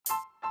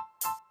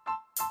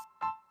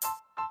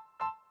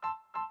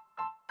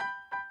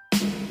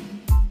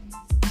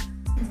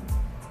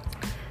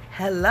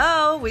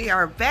Hello, we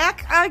are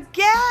back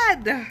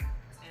again.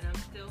 And I'm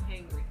still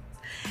hangry.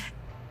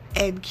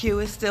 And Q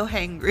is still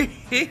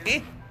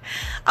hangry.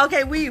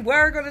 Okay, we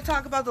were going to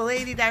talk about the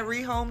lady that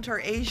rehomed her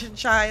Asian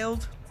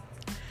child.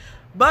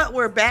 But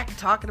we're back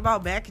talking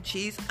about mac and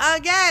cheese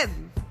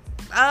again.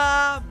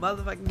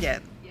 Motherfucking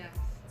again. Yes.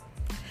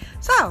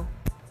 So,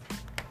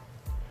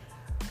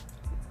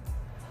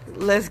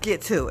 let's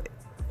get to it.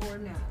 Or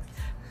not.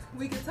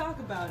 We can talk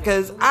about it.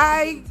 Because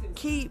I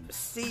keep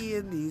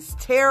seeing these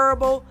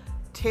terrible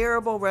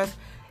recipes.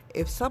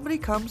 If somebody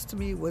comes to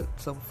me with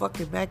some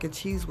fucking mac and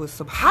cheese with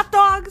some hot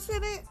dogs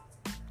in it,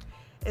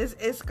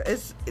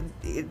 it's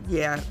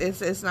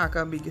not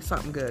gonna be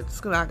something good.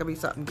 It's not gonna be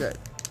something good.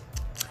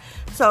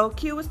 So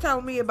Q was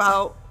telling me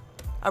about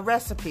a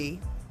recipe.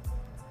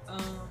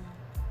 I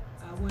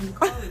wouldn't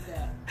call it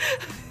that.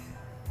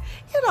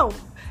 Go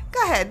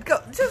ahead.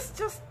 Go.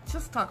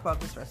 Just talk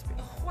about this recipe.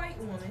 A white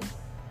woman,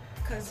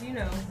 because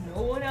no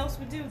one else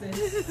would do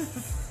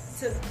this.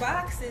 Took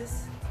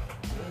boxes,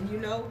 and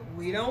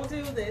we don't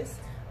do this,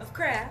 of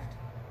Kraft,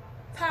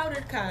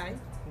 powdered kind.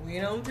 We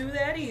don't do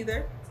that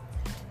either.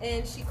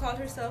 And she called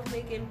herself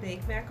making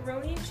baked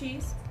macaroni and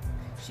cheese.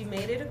 She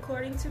made it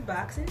according to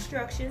box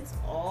instructions,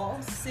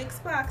 all 6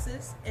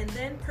 boxes, and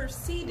then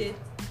proceeded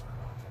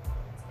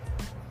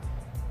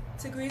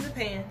to grease a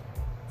pan,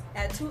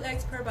 add 2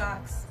 eggs per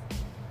box,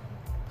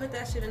 put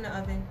that shit in the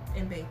oven,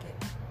 and bake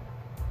it.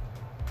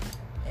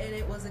 And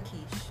it was a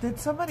quiche. Did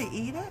somebody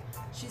eat it?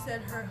 She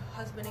said her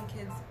husband and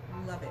kids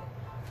love it.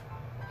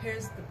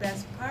 Here's the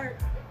best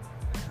part.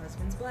 Her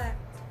husband's black.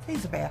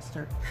 He's a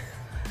bastard.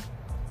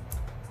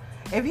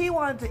 If he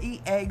wanted to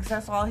eat eggs,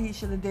 that's all he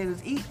should have did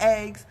is eat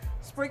eggs,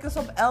 sprinkle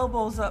some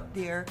elbows up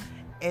there,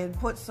 and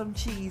put some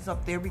cheese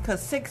up there,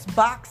 because 6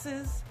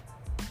 boxes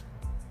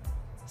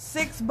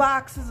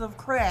of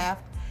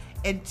Kraft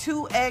and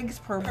 2 eggs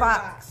per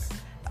box.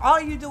 All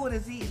you doing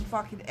is eating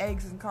fucking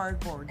eggs and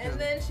cardboard, dude. And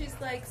then she's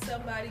like,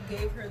 somebody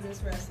gave her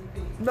this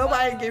recipe.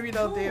 Nobody gave you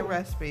no damn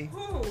recipe.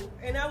 Who?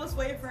 And I was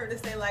waiting for her to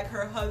say like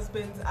her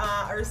husband's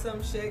aunt or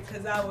some shit,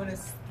 because I would have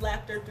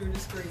slapped her through the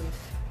screen.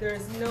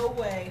 There's no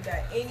way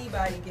that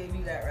anybody gave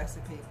you that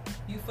recipe.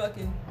 You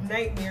fucking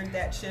nightmared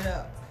that shit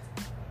up.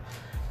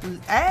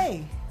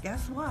 Hey,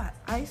 guess what?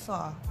 I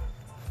saw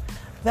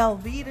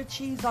Velveeta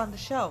cheese on the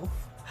shelf.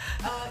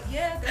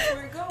 Yeah, that's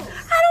where it goes.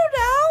 I don't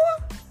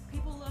know.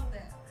 People love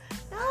that.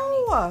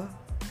 No.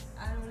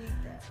 I don't eat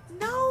that.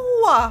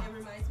 No. It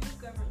reminds me of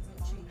government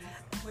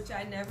cheese, which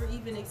I never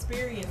even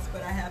experienced,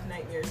 but I have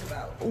nightmares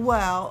about.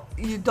 Well,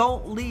 you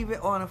don't leave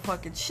it on a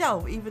fucking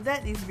shelf. Even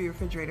that needs to be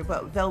refrigerated.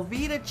 But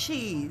Velveeta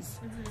cheese,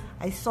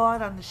 I saw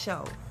it on the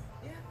shelf.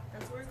 Yeah,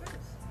 that's where it goes.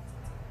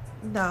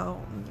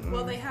 No.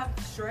 Well, they have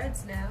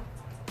shreds now.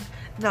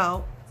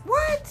 No.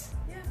 What?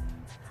 Yeah.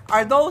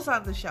 Are those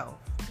on the shelf?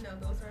 No,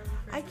 those are refrigerated.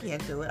 I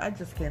can't do it. I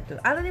just can't do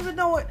it. I don't even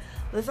know what.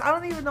 Listen, I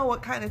don't even know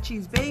what kind of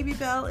cheese Baby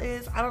Bell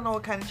is. I don't know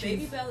what kind of cheese.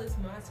 Baby Bell is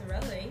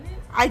mozzarella, ain't it?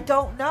 I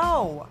don't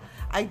know.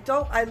 I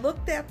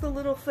looked at the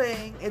little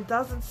thing. It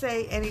doesn't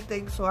say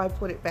anything, so I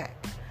put it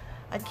back.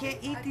 I can't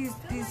eat these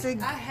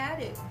things. I had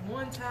it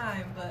one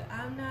time, but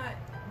I'm not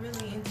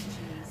really into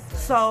cheese.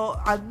 So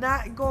I'm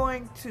not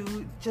going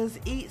to just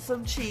eat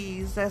some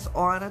cheese that's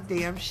on a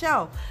damn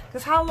shelf.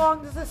 Because how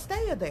long does it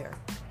stay there?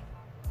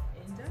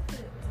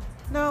 Indefinitely.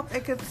 No,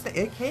 it can stay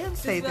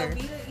there.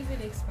 Does Velveeta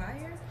even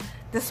expire?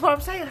 That's what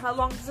I'm saying. How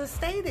long does it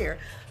stay there?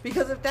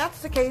 Because if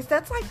that's the case,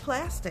 that's like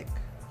plastic.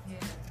 Yeah.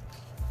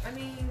 I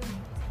mean,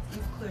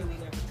 you've clearly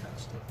never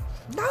touched it.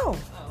 No.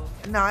 Oh,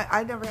 okay. No,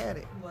 I never had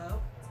it.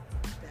 Well,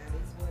 that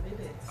is what it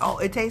is. Oh,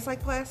 it tastes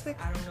like plastic?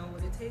 I don't know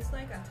what it tastes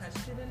like. I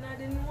touched it and I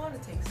didn't want to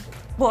taste it.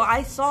 Well,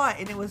 I saw it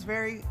and it was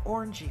very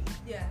orangey.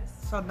 Yes.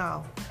 So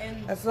no.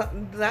 And That's not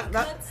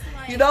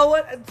like, you know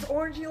what? It's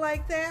orangey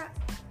like that.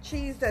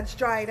 Cheese that's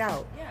dried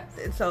out. Yes.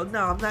 And so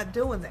no, I'm not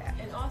doing that.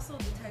 And also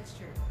the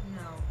texture.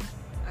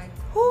 No.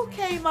 Who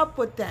came up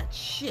with that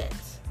shit?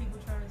 People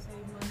trying to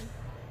save money.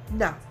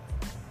 No.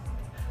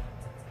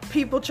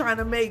 People trying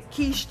to make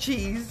quiche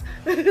cheese.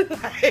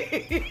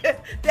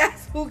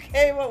 That's who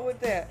came up with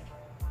that.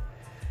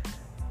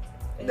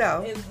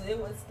 No. It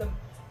was the.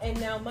 And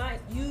now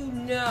you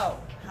know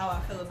how I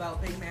feel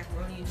about baked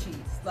macaroni and cheese.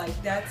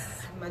 Like,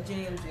 that's my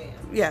jam.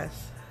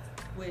 Yes.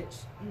 Which,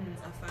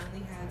 I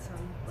finally had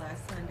some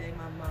last Sunday.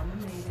 My mama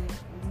made it.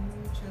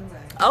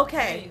 Chill.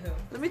 Okay. Anywho.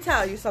 Let me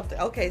tell you something.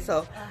 Okay,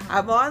 so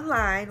I'm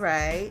online,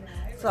 right?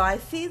 So I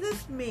see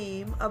this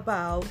meme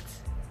about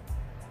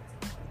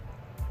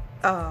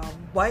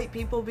white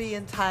people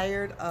being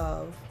tired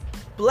of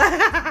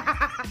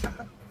black.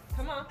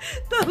 Come on.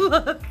 The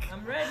look.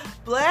 I'm ready.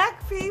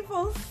 Black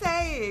people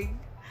saying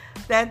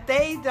that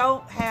they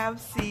don't have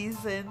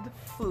seasoned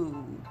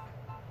food.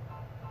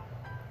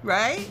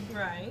 Right?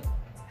 Right.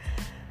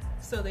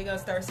 So they gonna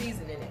start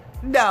seasoning it.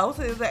 No,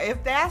 so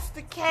if that's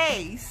the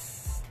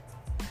case,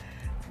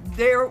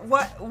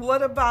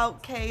 what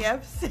about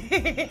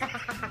KFC?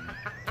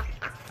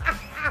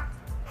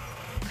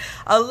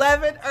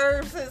 11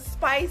 herbs and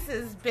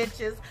spices,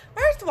 bitches.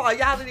 First of all,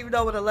 y'all didn't even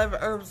know what 11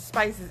 herbs and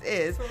spices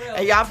is. For real.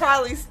 And y'all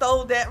probably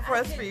stole that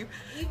from me.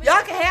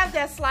 Y'all can have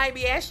that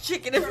slimy ass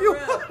chicken if you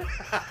want.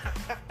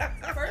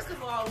 First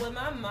of all, when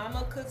my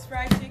mama cooks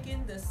fried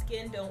chicken, the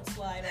skin don't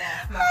slide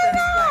off.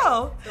 I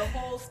know. The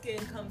whole skin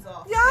comes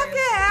off. Y'all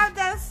can have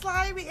that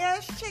slimy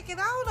ass chicken.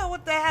 I don't know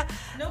what the hell.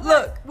 Nobody-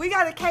 Look, we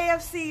got a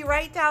KFC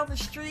right down the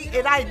street, We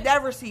and don't I even-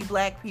 never see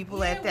black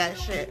people at we that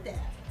don't shit. eat that.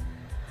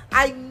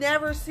 I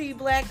never see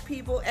black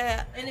people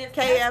at And if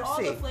KFC. that's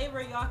all the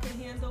flavor y'all can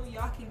handle,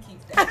 y'all can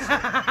keep that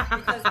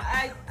shit. Because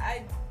I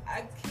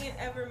can't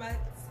ever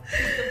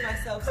think of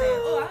myself saying,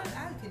 oh,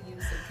 I could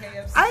use some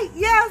KFC.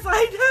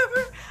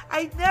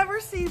 I never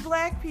see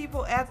black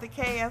people at the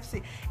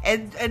KFC.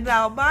 And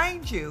now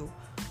mind you,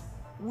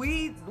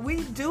 we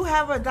do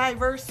have a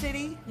diverse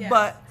city, Yes.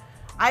 but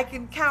I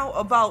can count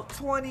about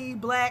 20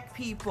 black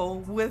people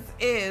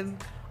within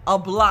a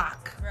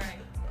block Right,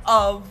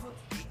 of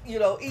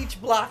each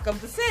block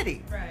of the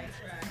city. right.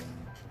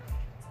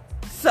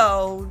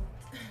 So,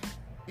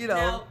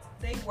 Now,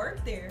 they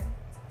work there,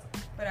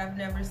 but I've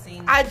never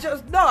seen that's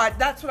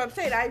what I'm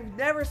saying. I've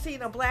never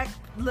seen a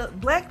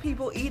black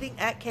people eating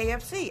at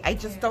KFC. I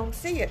just don't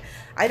see it.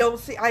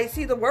 I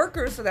see the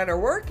workers that are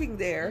working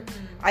there. Mhm.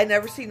 I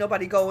never see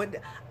nobody going.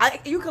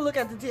 You can look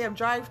at the damn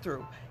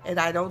drive-through, and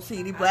I don't see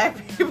any black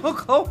people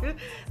going.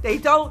 They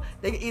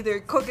either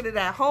cooking it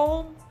at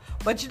home.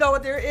 But you know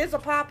what? There is a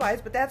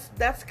Popeyes, but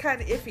that's kind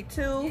of iffy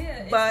too.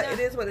 Yeah, but not, it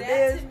is what it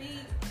that is. To me,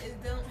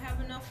 it don't have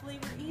enough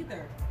flavor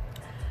either.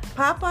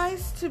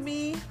 Popeyes to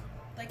me,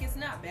 Like, it's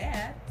not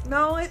bad.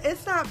 no,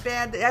 it's not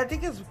bad. I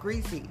think it's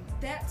greasy.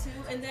 That too,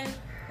 and then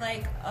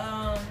like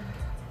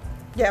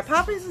Yeah,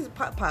 Popeyes is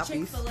Popeyes.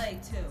 Chick-fil-A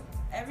too.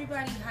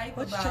 Everybody hype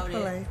What's about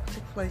Chick-fil-A? it.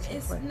 Chick-fil-A.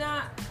 It's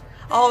not.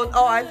 Oh,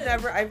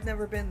 that good. I've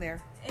never been there.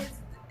 It's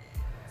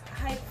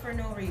hype for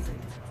no reason.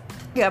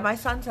 Yeah, my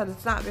son said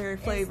it's not very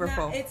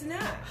flavorful. It's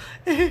not.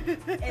 And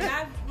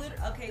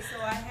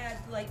so I had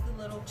like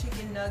the little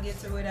chicken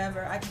nuggets or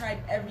whatever. I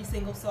tried every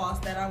single sauce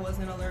that I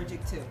wasn't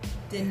allergic to.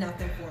 Did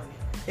nothing for me.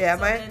 Yeah,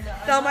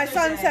 So my then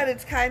son day- said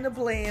it's kind of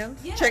bland.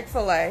 Yeah.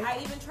 Chick-fil-A. I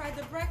even tried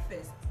the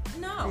breakfast.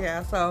 No.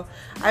 Yeah, so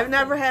I've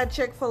never had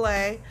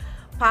Chick-fil-A.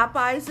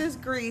 Popeyes is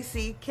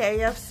greasy.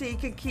 KFC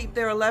can keep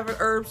their 11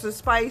 herbs and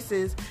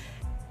spices,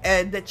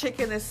 and the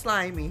chicken is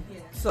slimy. Yeah.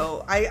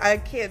 So I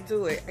can't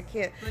do it. I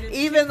can't. But if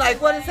Even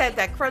like what is Chick-fil-A-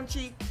 that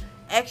crunchy,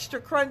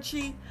 extra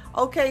crunchy?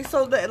 Okay,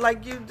 so that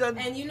like you done.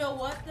 And you know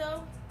what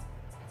though?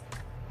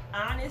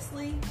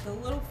 Honestly, the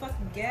little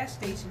fucking gas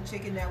station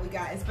chicken that we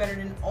got is better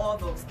than all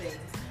those things.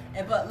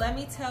 But let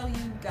me tell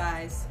you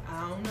guys,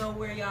 I don't know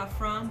where y'all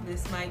from.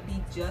 This might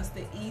be just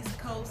the East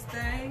Coast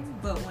thing,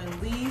 but when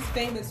Lee's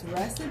Famous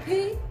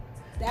Recipe,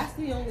 that's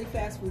the only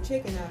fast food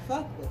chicken I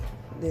fuck with.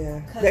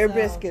 Yeah, 'Cause, their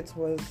biscuits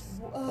was.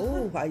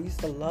 uh, I used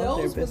to love Those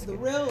their was biscuits. the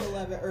real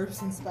 11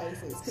 herbs and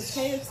spices. Because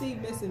KFC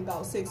missing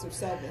about 6 or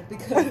 7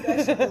 because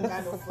that shit don't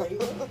got no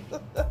flavor.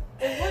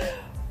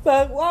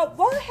 But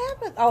what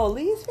happened? Oh,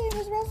 Lee's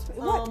Famous Recipe.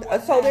 What?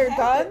 What So had they're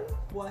happened- done?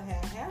 What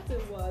had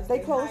happened was They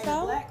they closed hired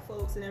down? black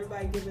folks and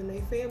everybody giving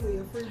their family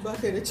a free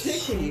bucket of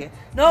chicken.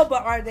 No,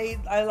 but are they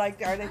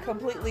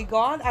completely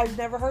gone? I've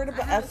never heard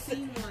about I haven't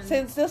seen one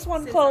since this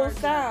one since closed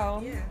ours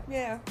down. left.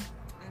 Yeah.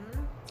 I don't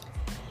know.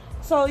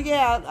 So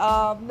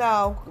yeah,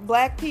 no,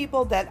 black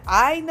people that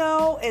I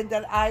know and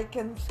that I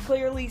can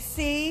clearly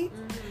see,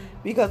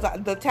 because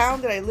the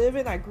town that I live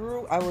in, I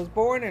was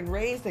born and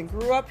raised and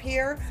grew up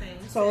here.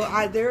 Same, So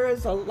same. there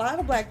is a lot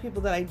of black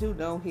people that I do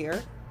know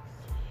here.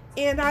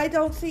 And I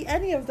don't see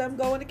any of them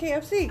going to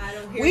KFC. I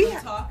don't hear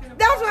them talking about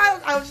That's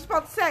what I was just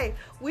about to say.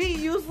 We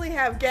usually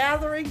have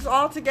gatherings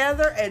all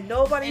together, and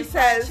nobody And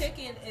says fried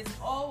chicken is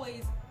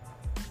always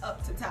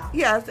up to top.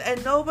 yes,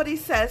 and nobody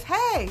says,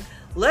 "Hey,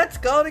 let's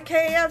go to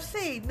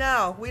KFC."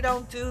 No, we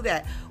don't do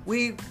that.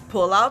 We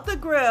pull out the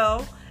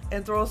grill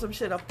and throw some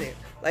shit up there.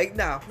 Like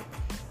no.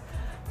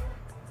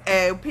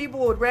 And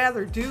people would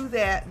rather do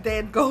that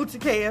than go to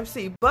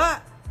KFC.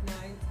 But No,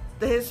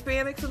 the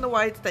Hispanics and the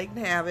whites, they can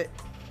have it.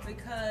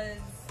 because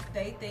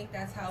they think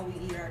that's how we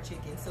eat our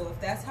chicken. So if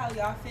that's how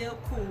y'all feel,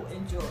 cool,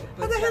 enjoy.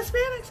 But the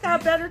Hispanics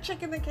got better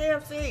chicken than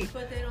KFC.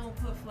 But they don't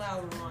put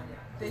flour on it.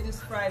 They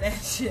just fry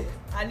that shit.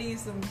 I need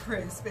some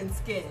crisp and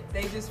skin.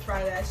 They just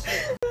fry that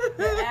shit.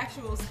 The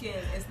actual skin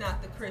is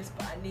not the crisp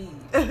I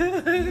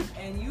need.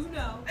 And you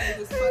know, they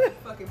just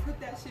fucking put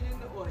that shit in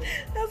the oil.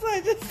 That's why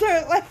I just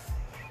started laughing.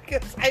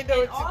 Because I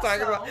know And what you're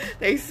talking about. also,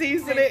 They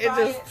season They it and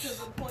fry just... it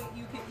to the point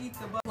you can eat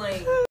the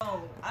plain.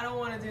 No, I don't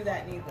want to do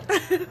that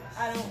neither.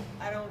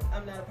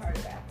 I'm not a part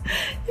of that.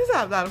 You said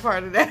I'm not a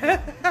part of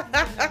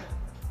that.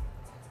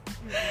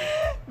 No.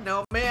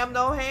 No ma'am,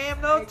 no ham,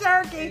 no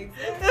turkey.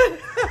 Exactly.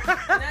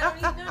 And I don't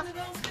eat none of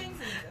those things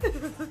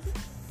either.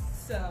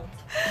 So,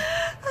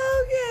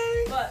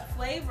 Okay. but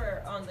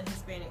flavor on the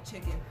Hispanic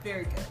chicken,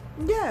 very good.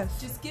 Yes.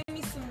 Just give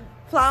me some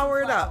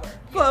Flour it up.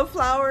 Yeah.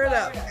 Flour it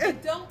up.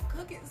 And don't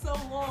cook it so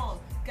long.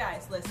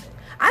 Guys, listen.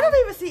 I don't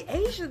even see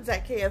Asians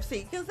at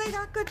KFC because they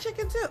got good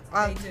chicken too.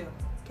 They do.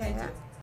 They Okay. do.